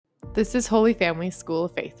This is Holy Family School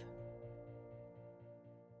of Faith.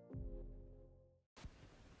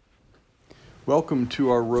 Welcome to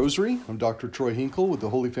our Rosary. I'm Dr. Troy Hinkle with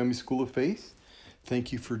the Holy Family School of Faith.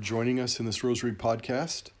 Thank you for joining us in this Rosary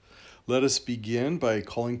podcast. Let us begin by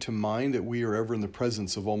calling to mind that we are ever in the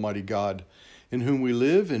presence of Almighty God, in whom we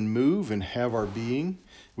live and move and have our being.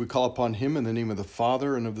 We call upon Him in the name of the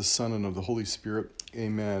Father, and of the Son, and of the Holy Spirit.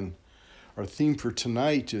 Amen. Our theme for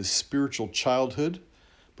tonight is spiritual childhood.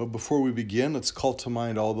 But before we begin, let's call to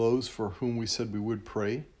mind all those for whom we said we would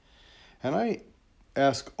pray. And I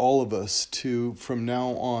ask all of us to, from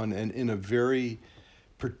now on, and in a very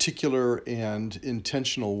particular and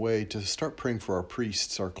intentional way, to start praying for our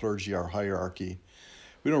priests, our clergy, our hierarchy.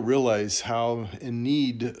 We don't realize how in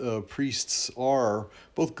need priests are,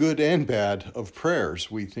 both good and bad, of prayers.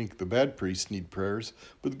 We think the bad priests need prayers,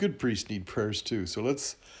 but the good priests need prayers too. So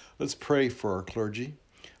let's pray for our clergy.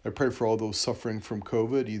 I pray for all those suffering from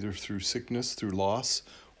COVID, either through sickness, through loss,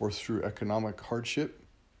 or through economic hardship.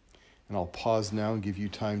 And I'll pause now and give you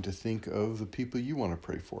time to think of the people you want to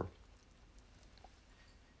pray for.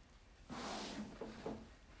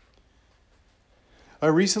 I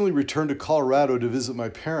recently returned to Colorado to visit my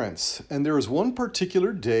parents, and there was one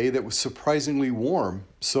particular day that was surprisingly warm,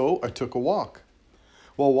 so I took a walk.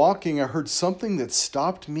 While walking, I heard something that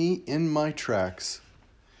stopped me in my tracks.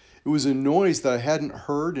 It was a noise that I hadn't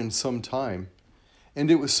heard in some time,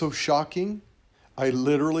 and it was so shocking, I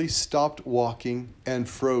literally stopped walking and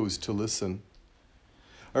froze to listen.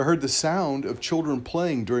 I heard the sound of children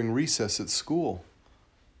playing during recess at school.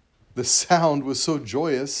 The sound was so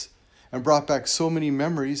joyous and brought back so many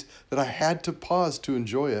memories that I had to pause to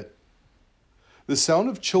enjoy it. The sound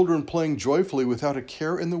of children playing joyfully without a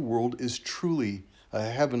care in the world is truly a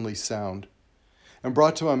heavenly sound, and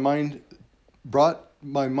brought my mind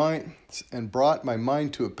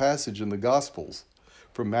to a passage in the Gospels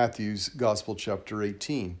from Matthew's Gospel chapter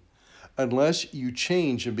 18. Unless you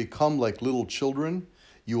change and become like little children,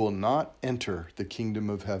 you will not enter the kingdom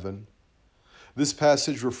of heaven. This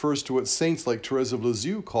passage refers to what saints like Therese of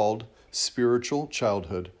Lisieux called spiritual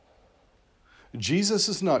childhood. Jesus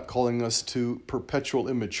is not calling us to perpetual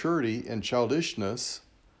immaturity and childishness,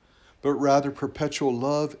 but rather perpetual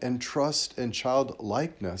love and trust and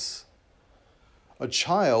childlikeness. A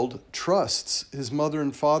child trusts his mother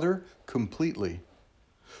and father completely,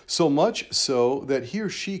 so much so that he or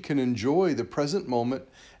she can enjoy the present moment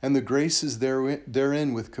and the graces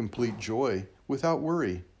therein with complete joy, without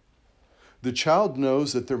worry. The child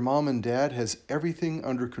knows that their mom and dad has everything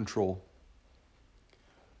under control.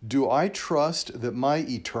 Do I trust that my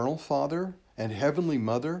eternal Father and Heavenly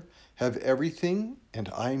Mother have everything, and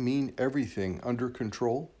I mean everything, under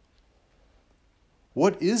control?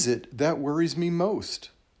 What is it that worries me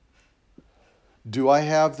most? Do I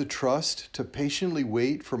have the trust to patiently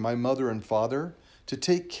wait for my mother and father to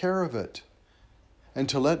take care of it and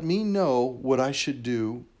to let me know what I should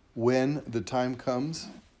do when the time comes?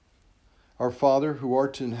 Our Father, who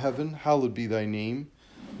art in heaven, hallowed be thy name.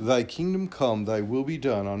 Thy kingdom come, thy will be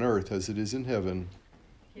done on earth as it is in heaven.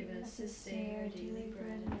 Give us this day our daily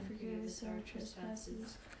bread, and forgive us our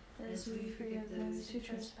trespasses, as we forgive those who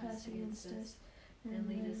trespass against us. And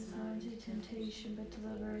lead us not into temptation, but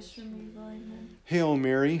deliver us from evil. Amen. Hail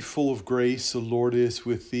Mary, full of grace, the Lord is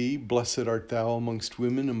with thee. Blessed art thou amongst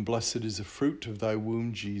women, and blessed is the fruit of thy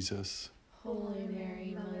womb, Jesus. Holy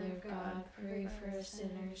Mary, Mother of God, pray for us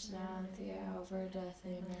sinners now and at the hour of our death.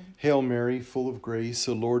 Amen. Hail Mary, full of grace,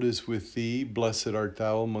 the Lord is with thee. Blessed art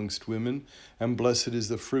thou amongst women, and blessed is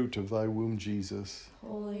the fruit of thy womb, Jesus.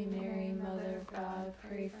 Holy Mary, Mother of God,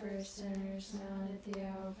 pray for us sinners now and at the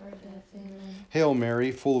hour of our death. Amen. Hail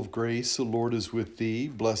Mary, full of grace, the Lord is with thee.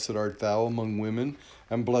 Blessed art thou among women,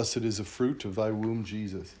 and blessed is the fruit of thy womb,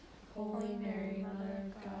 Jesus. Holy Mary, Mother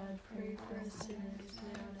of God, pray for us sinners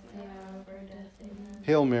now and at the hour of our death. Amen.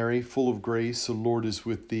 Hail Mary, full of grace, the Lord is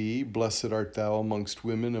with thee. Blessed art thou amongst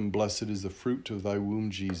women, and blessed is the fruit of thy womb,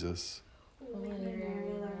 Jesus. Holy Mary,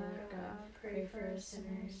 Mother of God, pray for us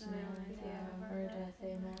sinners now and at the hour of our death.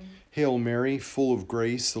 Amen. Hail Mary, full of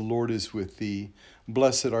grace, the Lord is with thee.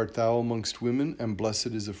 Blessed art thou amongst women, and blessed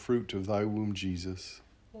is the fruit of thy womb, Jesus.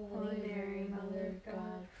 Holy Mary, Mother of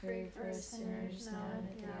God, pray for us sinners now and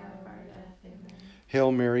at the hour of our death. Amen.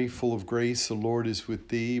 Hail Mary, full of grace, the Lord is with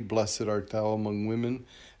thee. Blessed art thou among women,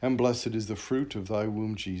 and blessed is the fruit of thy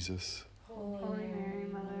womb, Jesus. Holy Mary,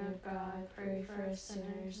 Mother of God, pray for us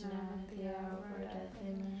sinners now and at the hour of our death.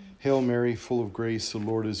 Amen. Hail Mary, full of grace, the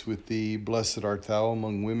Lord is with thee. Blessed art thou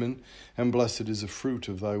among women, and blessed is the fruit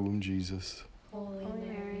of thy womb, Jesus. Holy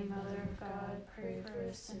Mary, Mother of God, pray for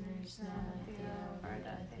us sinners now and at the hour of our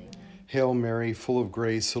death. Amen. Hail Mary, full of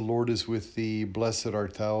grace, the Lord is with thee. Blessed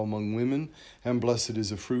art thou among women, and blessed is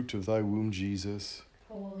the fruit of thy womb, Jesus.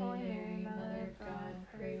 Holy Mary, Mother of God,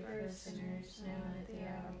 pray for us sinners, now and at the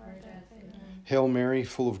hour of our death. Amen. Hail Mary,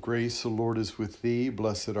 full of grace, the Lord is with thee.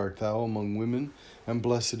 Blessed art thou among women, and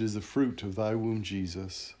blessed is the fruit of thy womb,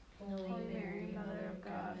 Jesus. Holy Mary, Mother of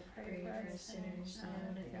God, pray for us sinners, now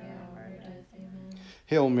and at the hour of our death. Amen.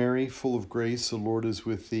 Hail Mary, full of grace, the Lord is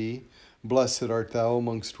with thee. Blessed art thou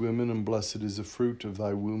amongst women, and blessed is the fruit of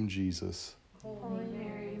thy womb, Jesus. Holy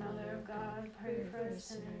Mary, Mother of God, pray for us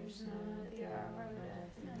sinners, now and at the hour of our death.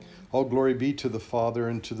 Amen. All glory be to the Father,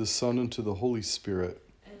 and to the Son, and to the Holy Spirit.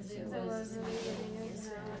 As it was in the beginning, is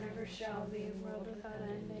now, and ever shall be, world without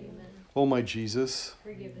end. Amen. O my Jesus,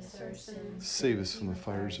 Forgive us our sins. save us from the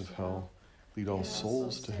fires of hell. Lead all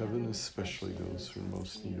souls to heaven, especially those who are in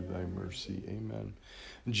most need of thy mercy. Amen.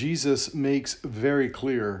 Jesus makes very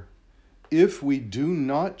clear, if we do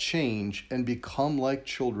not change and become like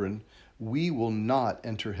children, we will not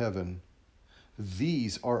enter heaven.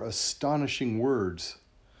 These are astonishing words.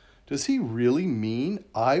 Does he really mean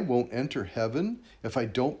I won't enter heaven if I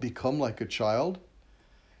don't become like a child?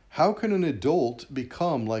 How can an adult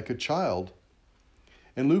become like a child?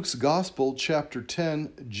 In Luke's Gospel, chapter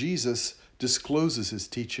 10, Jesus discloses his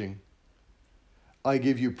teaching. I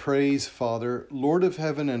give you praise, Father, Lord of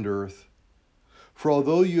heaven and earth. For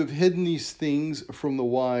although you have hidden these things from the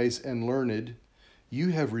wise and learned, you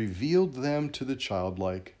have revealed them to the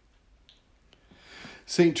childlike.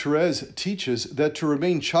 St. Therese teaches that to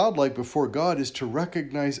remain childlike before God is to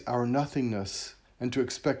recognize our nothingness and to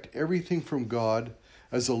expect everything from God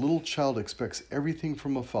as a little child expects everything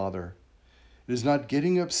from a father. It is not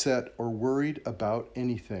getting upset or worried about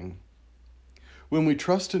anything. When we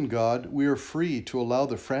trust in God, we are free to allow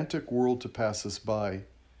the frantic world to pass us by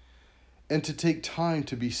and to take time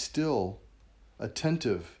to be still,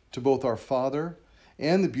 attentive to both our Father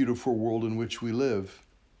and the beautiful world in which we live.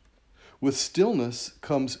 With stillness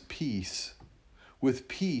comes peace. With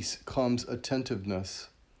peace comes attentiveness.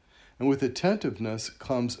 And with attentiveness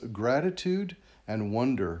comes gratitude and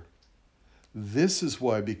wonder. This is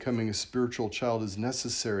why becoming a spiritual child is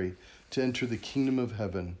necessary to enter the kingdom of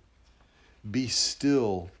heaven. Be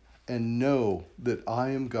still and know that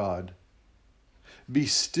I am God. Be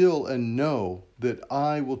still and know that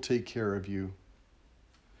I will take care of you.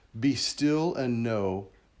 Be still and know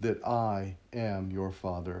that I am your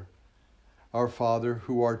Father. Our Father,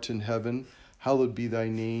 who art in heaven, hallowed be thy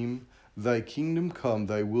name. Thy kingdom come,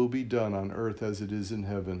 thy will be done on earth as it is in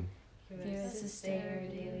heaven. Give us this day our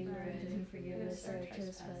daily bread, and forgive us our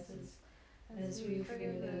trespasses, as we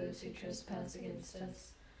forgive those who trespass against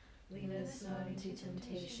us. Lead us not into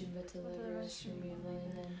temptation, but deliver us from evil.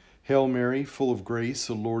 Amen. Hail Mary, full of grace,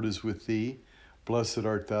 the Lord is with thee. Blessed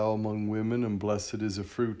art thou among women, and blessed is the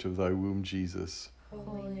fruit of thy womb, Jesus.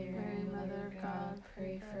 Holy Mary, Mother of God,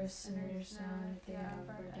 pray for us sinners, now and at the hour of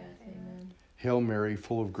our death. Amen. Hail Mary,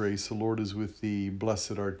 full of grace, the Lord is with thee.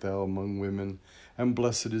 Blessed art thou among women, and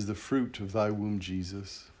blessed is the fruit of thy womb,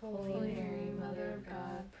 Jesus. Holy Mary, Mother of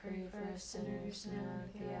God, pray for us sinners, now and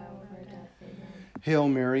at the hour of our death. Amen. Hail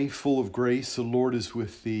Mary, full of grace, the Lord is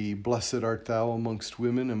with thee. Blessed art thou amongst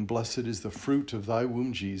women, and blessed is the fruit of thy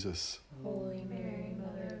womb, Jesus. Holy Mary,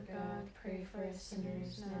 Mother of God, pray for us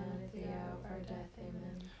sinners, now and at the hour of our death.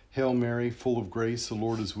 Amen. Hail Mary, full of grace, the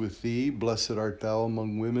Lord is with thee. Blessed art thou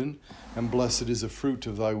among women, and blessed is the fruit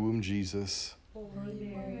of thy womb, Jesus. Holy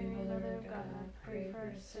Mary, Mother of God, pray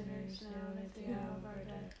for us sinners, now and at the hour of our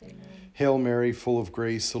death. Amen. Hail Mary, full of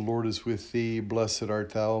grace, the Lord is with thee. Blessed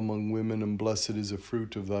art thou among women, and blessed is the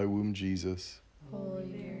fruit of thy womb, Jesus. Holy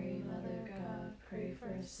Mary, Mother of God, pray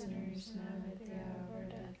for us sinners, now and at the hour of our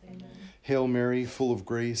death. Amen. Hail Mary, full of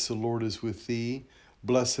grace, the Lord is with thee.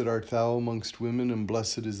 Blessed art thou amongst women, and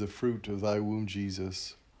blessed is the fruit of thy womb,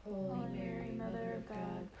 Jesus. Holy Mary, Mother of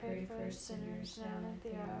God, pray for us sinners, now and at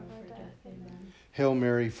the hour of our death. Amen. Hail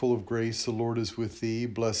Mary, full of grace, the Lord is with thee.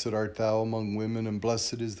 Blessed art thou among women, and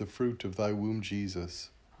blessed is the fruit of thy womb, Jesus.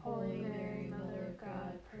 Holy Mary, Mother of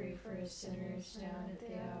God, pray for us sinners, now and at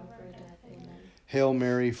the hour of our death. Amen. Hail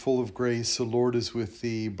Mary, full of grace, the Lord is with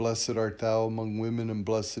thee. Blessed art thou among women, and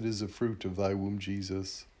blessed is the fruit of thy womb,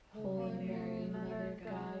 Jesus. Holy Mary, Mother of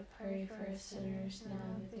God, pray for us sinners, now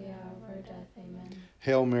and at the hour of our death. Amen.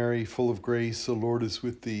 Hail Mary, full of grace, the Lord is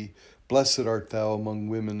with thee. Blessed art thou among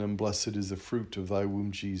women, and blessed is the fruit of thy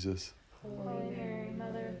womb, Jesus. Holy Mary,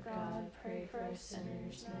 Mother of God, pray for us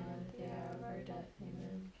sinners, now and at the hour of our death.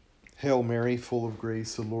 Amen. Hail Mary, full of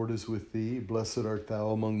grace, the Lord is with thee. Blessed art thou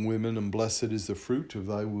among women, and blessed is the fruit of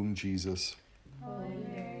thy womb, Jesus. Holy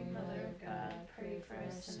Mary, Mother of God, pray for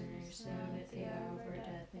us sinners, now and at the hour of our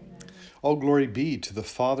death. Amen. All glory be to the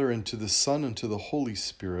Father, and to the Son, and to the Holy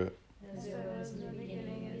Spirit. As it was in the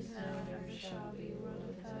beginning, is now, and ever shall be, world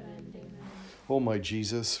without end. Amen. O my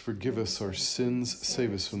Jesus, forgive us our sins,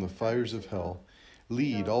 save us from the fires of hell.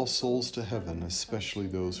 Lead all souls to heaven, especially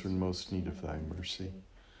those who are in most need of thy mercy.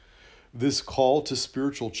 This call to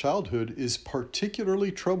spiritual childhood is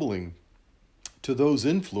particularly troubling to those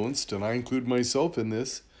influenced, and I include myself in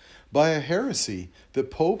this, by a heresy that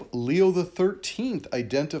Pope Leo XIII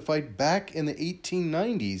identified back in the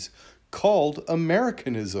 1890s called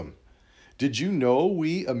Americanism. Did you know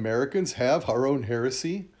we Americans have our own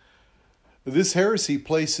heresy? This heresy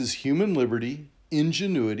places human liberty,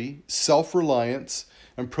 ingenuity, self-reliance,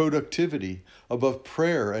 and productivity above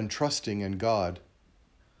prayer and trusting in God.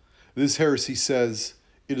 This heresy says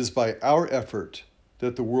it is by our effort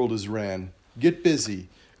that the world is ran. Get busy.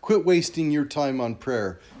 Quit wasting your time on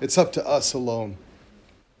prayer. It's up to us alone.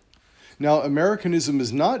 Now, Americanism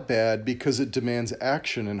is not bad because it demands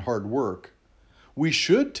action and hard work. We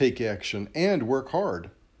should take action and work hard.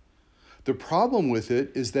 The problem with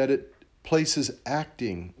it is that it places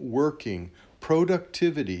acting, working,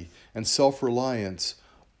 productivity, and self-reliance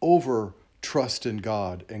over trust in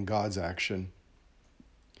God and God's action.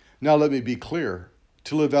 Now, let me be clear.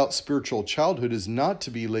 To live out spiritual childhood is not to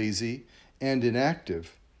be lazy and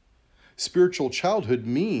inactive. Spiritual childhood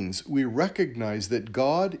means we recognize that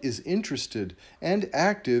God is interested and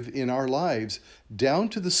active in our lives down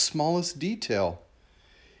to the smallest detail.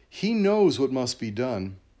 He knows what must be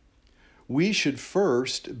done. We should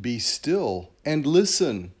first be still and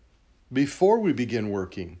listen before we begin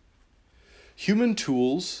working. Human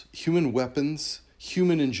tools, human weapons,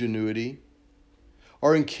 human ingenuity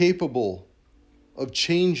are incapable of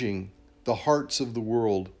changing the hearts of the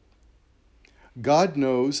world. God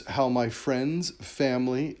knows how my friends,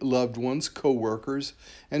 family, loved ones, co-workers,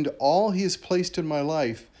 and all He has placed in my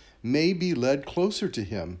life may be led closer to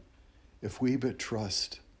Him if we but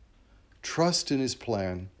trust. Trust in His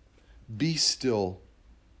plan. Be still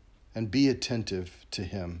and be attentive to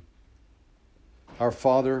Him. Our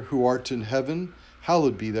Father, who art in heaven,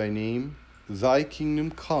 hallowed be thy name. Thy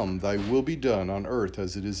kingdom come, thy will be done on earth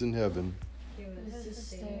as it is in heaven. Give us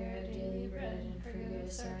this day our daily bread, and forgive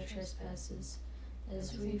us our trespasses,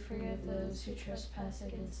 as we forgive those who trespass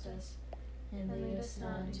against us. And lead us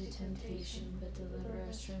not into temptation, but deliver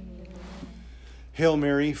us from evil. Amen. Hail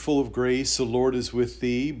Mary, full of grace, the Lord is with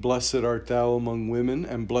thee. Blessed art thou among women,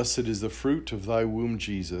 and blessed is the fruit of thy womb,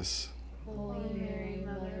 Jesus. Holy Mary,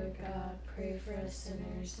 Mother of God, pray for us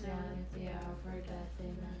sinners, now and at the hour of our death.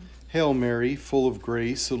 Amen. Hail Mary, full of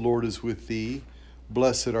grace, the Lord is with thee.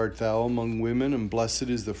 Blessed art thou among women, and blessed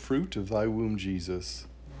is the fruit of thy womb, Jesus.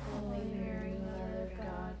 Holy Mary, Mother of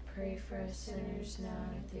God, pray for us sinners, now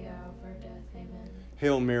and at the hour of our death. Amen.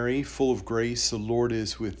 Hail Mary, full of grace, the Lord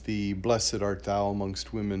is with thee. Blessed art thou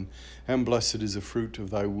amongst women, and blessed is the fruit of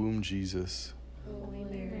thy womb, Jesus. Holy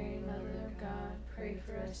Mary, Mother of God, pray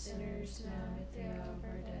for us sinners, now and at the hour of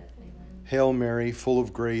our death. Amen. Hail Mary, full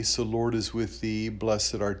of grace, the Lord is with thee.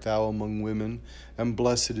 Blessed art thou among women, and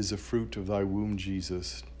blessed is the fruit of thy womb,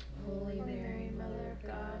 Jesus. Holy Mary, Mother of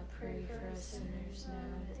God, pray for us sinners, now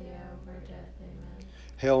and at the hour of our death. Amen.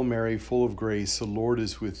 Hail Mary, full of grace, the Lord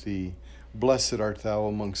is with thee. Blessed art thou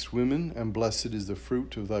amongst women, and blessed is the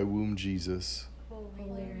fruit of thy womb, Jesus. Holy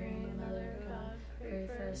Mary, Mother of God, pray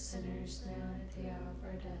for us sinners, now and at the hour of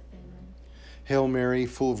our death. Amen. Hail Mary,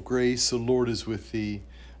 full of grace, the Lord is with thee.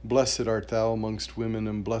 Blessed art thou amongst women,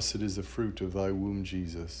 and blessed is the fruit of thy womb,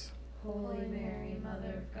 Jesus. Holy Mary,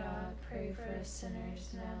 Mother of God, pray for us sinners,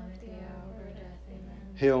 now and at the hour of our death.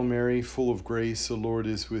 Amen. Hail Mary, full of grace, the Lord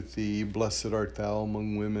is with thee. Blessed art thou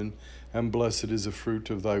among women, and blessed is the fruit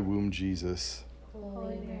of thy womb, Jesus.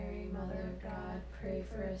 Holy Mary, Mother of God, pray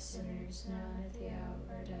for us sinners, now and at the hour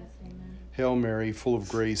of our death. Amen. Hail Mary, full of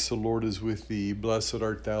grace, the Lord is with thee. Blessed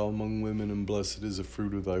art thou among women, and blessed is the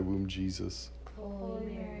fruit of thy womb, Jesus. Holy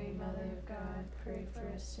Mary, Mother of God, pray for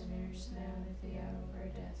us sinners, now and at the hour of our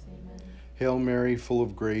death. Amen. Hail Mary, full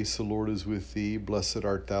of grace, the Lord is with thee. Blessed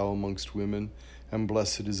art thou amongst women, and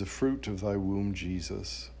blessed is the fruit of thy womb,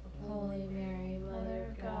 Jesus. Holy Mary, Mother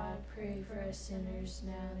of God, pray for us sinners,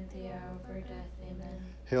 now and at the hour of our death. Amen.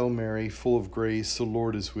 Hail Mary, full of grace, the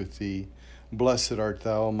Lord is with thee. Blessed art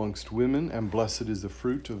thou amongst women, and blessed is the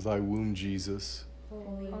fruit of thy womb, Jesus.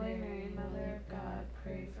 Holy Mary, Mother of God,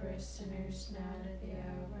 pray for us sinners, now and at the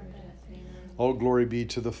hour of our death. Amen. All glory be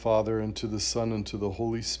to the Father, and to the Son, and to the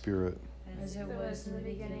Holy Spirit. As it was in the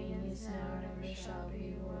beginning, is now, and ever shall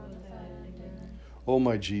be, world without end. Amen. O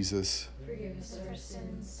my Jesus, Forgive us our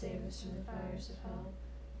sins, save us from the fires of hell.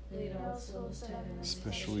 Lead all souls to heaven,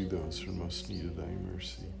 especially those who most need of thy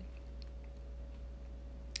mercy.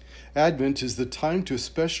 Advent is the time to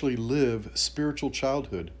especially live spiritual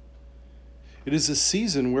childhood. It is a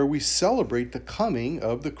season where we celebrate the coming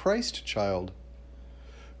of the Christ child.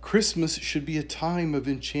 Christmas should be a time of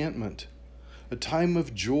enchantment, a time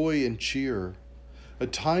of joy and cheer, a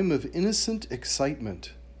time of innocent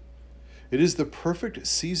excitement. It is the perfect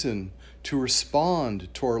season to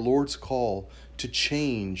respond to our Lord's call to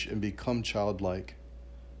change and become childlike.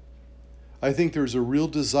 I think there's a real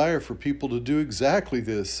desire for people to do exactly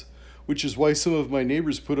this, which is why some of my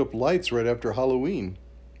neighbors put up lights right after Halloween.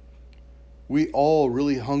 We all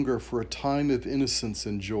really hunger for a time of innocence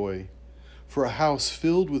and joy, for a house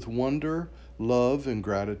filled with wonder, love, and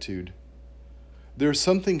gratitude. There's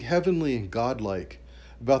something heavenly and godlike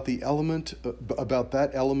about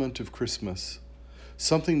that element of Christmas,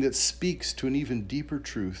 something that speaks to an even deeper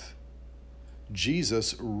truth.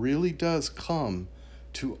 Jesus really does come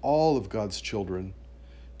to all of God's children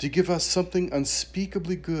to give us something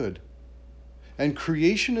unspeakably good. And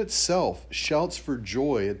creation itself shouts for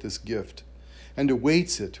joy at this gift and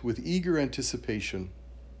awaits it with eager anticipation.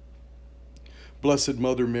 Blessed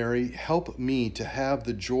Mother Mary, help me to have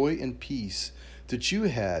the joy and peace that you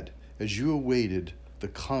had as you awaited the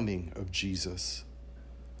coming of Jesus.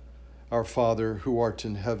 Our Father, who art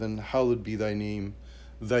in heaven, hallowed be thy name.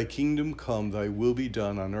 Thy kingdom come, thy will be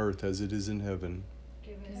done on earth as it is in heaven.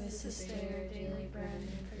 Give us this day our daily bread,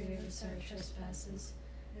 and forgive us our trespasses,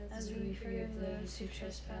 as we forgive those who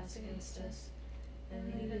trespass against us.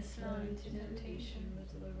 And lead us not into temptation, but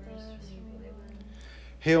deliver us from evil. Amen.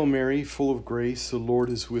 Hail Mary, full of grace, the Lord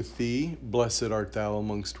is with thee. Blessed art thou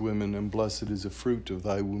amongst women, and blessed is the fruit of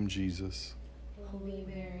thy womb, Jesus. Holy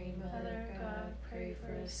Mary, Mother of God, pray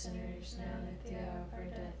for us sinners, now and at the hour of our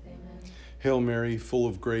death. Amen. Hail Mary, full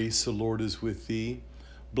of grace, the Lord is with thee.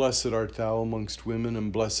 Blessed art thou amongst women,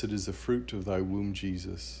 and blessed is the fruit of thy womb,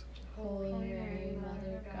 Jesus. Holy Mary,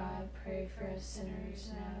 Mother of God, pray for us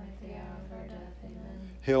sinners, now and at the hour of our death. Amen.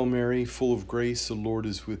 Hail Mary, full of grace, the Lord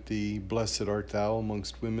is with thee. Blessed art thou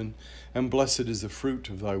amongst women, and blessed is the fruit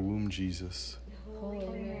of thy womb, Jesus. Holy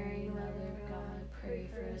Mary, Mother of God, pray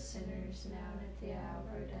for us sinners, now and at the hour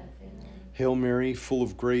of our death. Amen. Hail Mary, full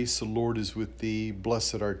of grace, the Lord is with thee.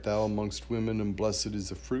 Blessed art thou amongst women, and blessed is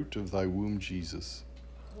the fruit of thy womb, Jesus.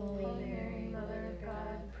 Holy Mary, Mother of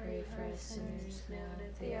God, pray for us sinners, now and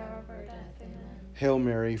at the hour of our death. Amen. Hail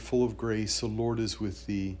Mary, full of grace, the Lord is with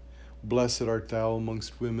thee. Blessed art thou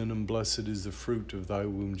amongst women, and blessed is the fruit of thy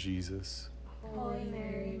womb, Jesus. Holy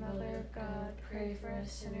Mary, Mother of God, pray for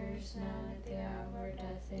us sinners, now and at the hour of our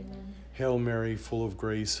death. Amen. Hail Mary, full of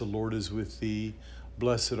grace, the Lord is with thee.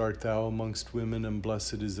 Blessed art thou amongst women, and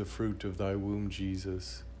blessed is the fruit of thy womb,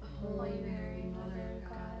 Jesus. Holy Mary, Mother of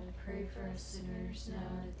God, pray for us sinners, now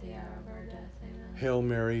and at the hour of our death. Amen. Hail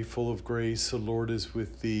Mary, full of grace, the Lord is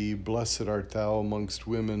with thee. Blessed art thou amongst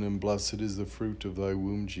women, and blessed is the fruit of thy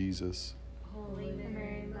womb, Jesus. Holy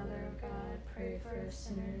Mary, Mother of God, pray for us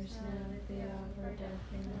sinners, now and at the hour of our death.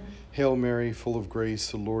 Amen. Hail Mary, full of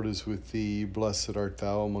grace, the Lord is with thee. Blessed art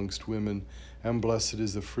thou amongst women, and blessed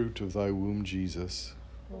is the fruit of thy womb, Jesus.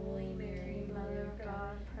 Holy Mary, Mother of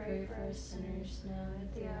God, pray for us sinners, now and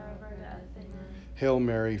at the hour of our death. Amen. Hail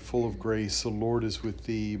Mary, full of grace, the Lord is with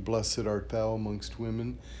thee. Blessed art thou amongst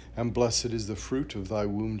women, and blessed is the fruit of thy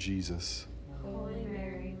womb, Jesus. Holy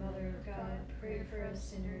Mary, Mother of God, pray for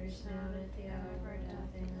us sinners, now and at the hour of our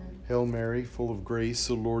death. Amen. Hail Mary, full of grace,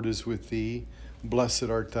 the Lord is with thee. Blessed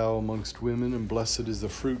art thou amongst women, and blessed is the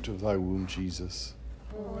fruit of thy womb, Jesus.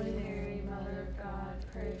 Holy Mary, Mother of God,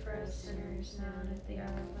 pray for us sinners, now and at the hour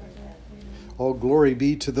of our death. Amen. All glory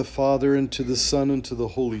be to the Father, and to the Son, and to the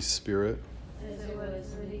Holy Spirit. As it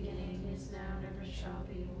was in the beginning, is now, and ever shall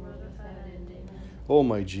be, world without end. Amen. O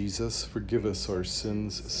my Jesus, forgive us our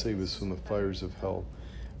sins, save us from the fires of hell.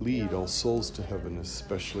 Lead all souls to heaven,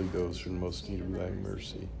 especially those who are in most need of thy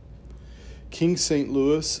mercy. King St.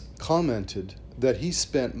 Louis commented that he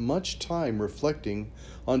spent much time reflecting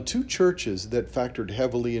on two churches that factored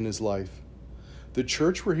heavily in his life: the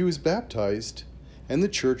church where he was baptized and the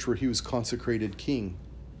church where he was consecrated king.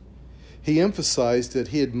 He emphasized that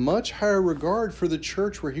he had much higher regard for the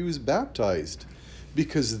church where he was baptized,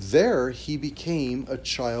 because there he became a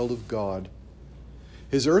child of God.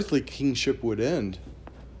 His earthly kingship would end,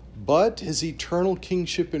 but his eternal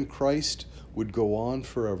kingship in Christ would go on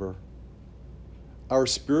forever. Our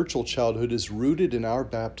spiritual childhood is rooted in our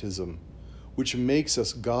baptism, which makes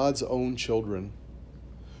us God's own children.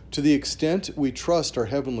 To the extent we trust our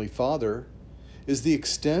Heavenly Father is the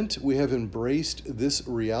extent we have embraced this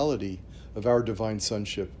reality of our divine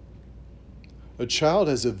sonship. A child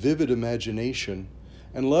has a vivid imagination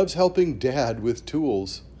and loves helping dad with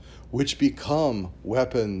tools, which become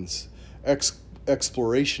weapons,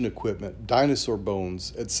 exploration equipment, dinosaur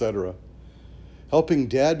bones, etc. Helping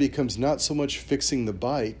Dad becomes not so much fixing the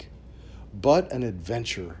bike, but an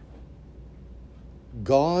adventure.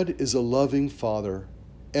 God is a loving Father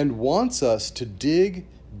and wants us to dig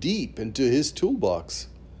deep into His toolbox,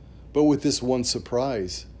 but with this one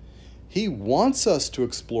surprise. He wants us to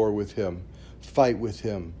explore with Him, fight with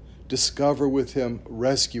Him, discover with Him,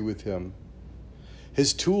 rescue with Him.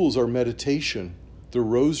 His tools are meditation, the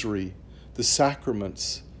rosary, the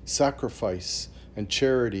sacraments, sacrifice, and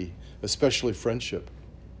charity, especially friendship.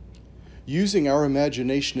 Using our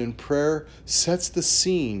imagination in prayer sets the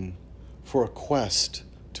scene for a quest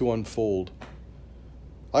to unfold.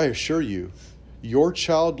 I assure you, your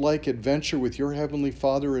childlike adventure with your Heavenly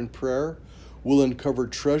Father in prayer will uncover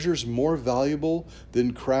treasures more valuable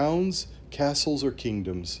than crowns, castles, or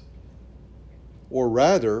kingdoms. Or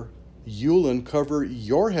rather, you'll uncover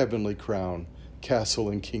your heavenly crown, castle,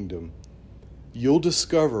 and kingdom. You'll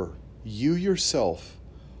discover you yourself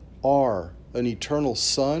are an eternal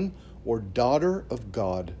son or daughter of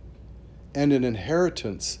God, and an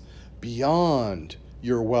inheritance beyond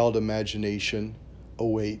your wild imagination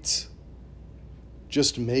awaits.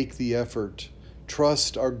 Just make the effort.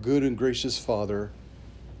 Trust our good and gracious Father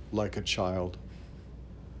like a child.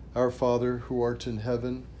 Our Father, who art in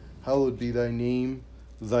heaven, hallowed be thy name.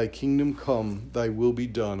 Thy kingdom come, thy will be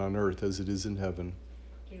done on earth as it is in heaven.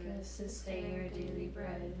 Give us this day our daily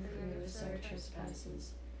bread, and forgive us our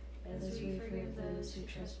trespasses, as we forgive those who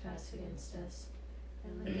trespass against us.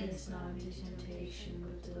 And lead us not into temptation,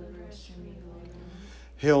 but deliver us from evil. Amen.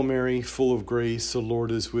 Hail Mary, full of grace, the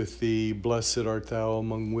Lord is with thee. Blessed art thou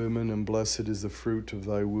among women, and blessed is the fruit of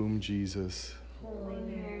thy womb, Jesus. Holy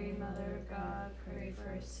Mary, Mother of God, pray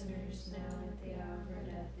for us sinners now and at the hour of our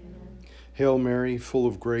death. Amen. Hail Mary, full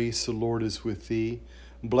of grace, the Lord is with thee.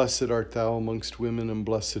 Blessed art thou amongst women, and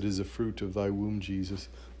blessed is the fruit of thy womb, Jesus.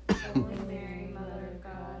 Holy Mary, Mother of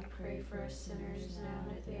God, pray for us sinners now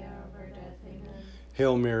and at the hour of our death. Amen.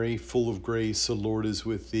 Hail Mary, full of grace, the Lord is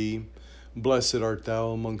with thee. Blessed art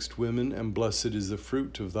thou amongst women, and blessed is the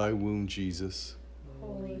fruit of thy womb, Jesus.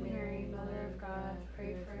 Holy Mary, Mother of God,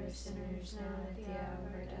 pray for us sinners now and at the hour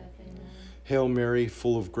of our death. Amen. Hail Mary,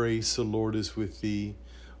 full of grace, the Lord is with thee.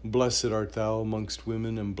 Blessed art thou amongst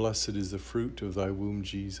women, and blessed is the fruit of thy womb,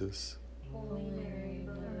 Jesus. Holy Mary,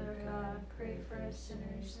 Mother of God, pray for us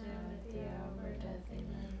sinners now and at the hour of our death.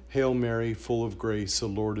 Amen. Hail Mary, full of grace, the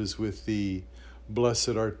Lord is with thee. Blessed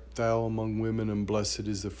art thou among women, and blessed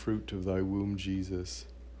is the fruit of thy womb, Jesus.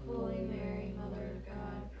 Holy Mary, Mother of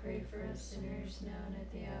God, pray for us sinners now and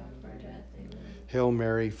at the hour of our death. Amen. Hail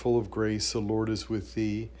Mary, full of grace, the Lord is with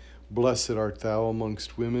thee. Blessed art thou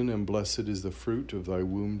amongst women, and blessed is the fruit of thy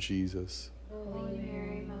womb, Jesus. Holy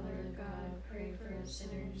Mary, Mother of God, pray for us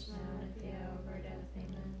sinners now and at the hour of our death.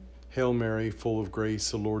 Amen. Hail Mary, full of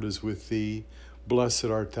grace, the Lord is with thee. Blessed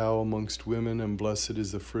art thou amongst women, and blessed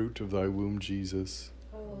is the fruit of thy womb, Jesus.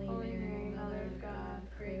 Holy Mary, Mother of God,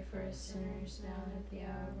 pray for us sinners now and at the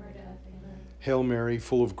hour of our death. Amen. Hail Mary,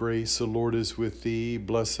 full of grace, the Lord is with thee.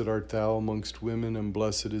 Blessed art thou amongst women, and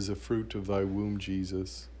blessed is the fruit of thy womb,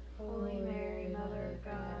 Jesus. Holy Mary, Mother of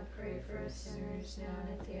God, pray for us sinners now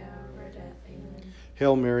and at the hour of our death. Amen.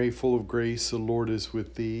 Hail Mary, full of grace, the Lord is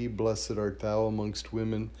with thee. Blessed art thou amongst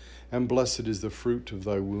women, and blessed is the fruit of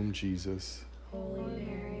thy womb, Jesus. Holy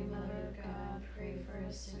Mary, Mother of God, pray for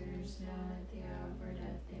us sinners now and at the hour of our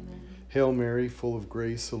death. Amen. Hail Mary, full of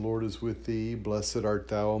grace, the Lord is with thee. Blessed art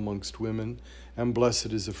thou amongst women, and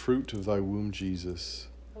blessed is the fruit of thy womb, Jesus.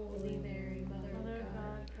 Holy Mary, Mother of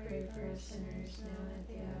God, pray for us sinners now and at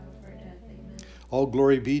the hour of our death. Amen. All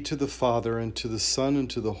glory be to the Father, and to the Son, and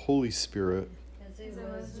to the Holy Spirit. As it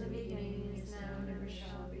was in the beginning, is now, and ever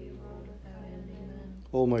shall be, world without end. Amen.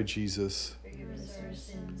 O my Jesus, Forgive us our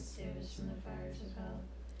sins, save us from the fires of hell.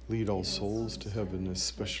 lead all souls to heaven,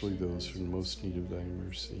 especially those who are in most need of thy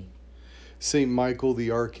mercy. Saint Michael,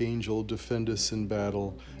 the archangel, defend us in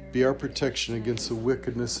battle. Be our protection against the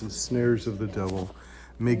wickedness and snares of the devil.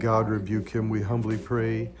 May God rebuke him, we humbly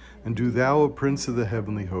pray. And do thou, O Prince of the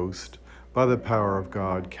heavenly host, by the power of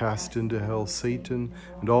God, cast into hell Satan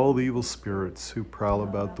and all the evil spirits who prowl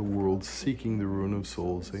about the world, seeking the ruin of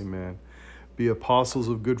souls. Amen. Be apostles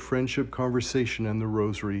of good friendship, conversation, and the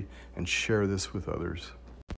rosary, and share this with others.